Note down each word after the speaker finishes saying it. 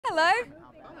Hello.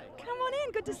 Come on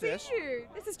in. Good to see you.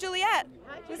 This is Juliet.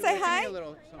 You say hi?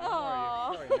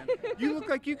 Sorry, man. You look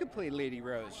like you could play Lady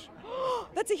Rose.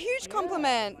 That's a huge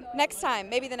compliment. Next time,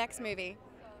 maybe the next movie.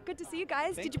 Good to see you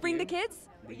guys. Did you bring the kids?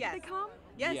 Yes. Did they come?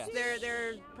 Yes,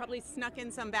 they're probably snuck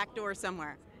in some back door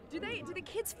somewhere. Do the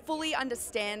kids fully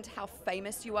understand how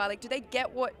famous you are? Like, do they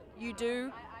get what you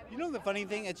do? You know the funny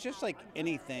thing? It's just like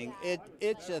anything.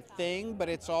 It's a thing, but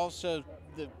it's also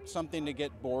something to get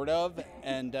bored of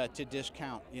and to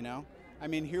discount, you know? I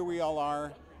mean, here we all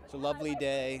are. It's a lovely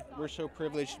day. We're so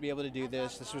privileged to be able to do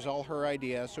this. This was all her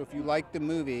idea. So if you like the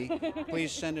movie,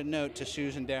 please send a note to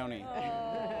Susan Downey.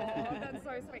 That's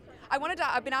so sweet.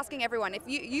 I've been asking everyone, if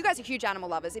you guys are huge animal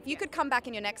lovers, if you could come back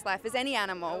in your next life as any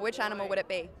animal, which animal would it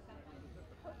be?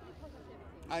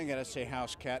 I gotta say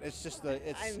house cat. It's just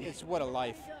it's what a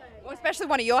life. Well, especially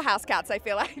one of your house cats, I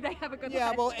feel like they have a good life.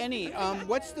 Yeah, well, any.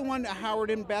 What's the one Howard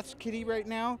and Beth's kitty right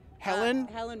now? Helen?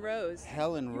 Helen Rose.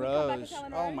 Helen Rose.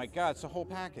 Oh my God, it's a whole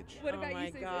package. What about Oh my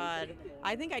you, Susan? God.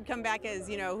 I think I'd come back as,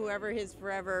 whoever his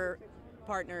forever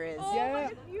partner is. Oh, Yeah.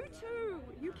 you too.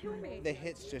 You kill me. The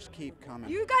hits just keep coming.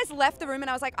 You guys left the room and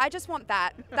I was like, I just want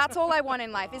that. That's all I want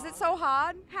in life. Is it so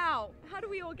hard? How? How do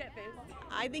we all get this?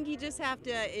 I think you just have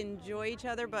to enjoy each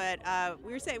other, but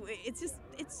we were saying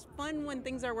it's fun when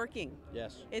things are working.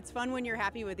 Yes. It's fun when you're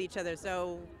happy with each other,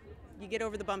 so you get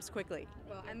over the bumps quickly.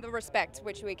 Well, and the respect,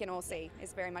 which we can all see,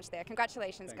 is very much there.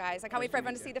 Congratulations, guys. I can't wait for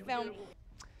everyone to see the film.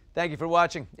 Thank you for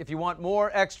watching. If you want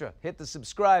more extra, hit the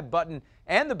subscribe button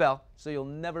and the bell so you'll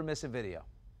never miss a video.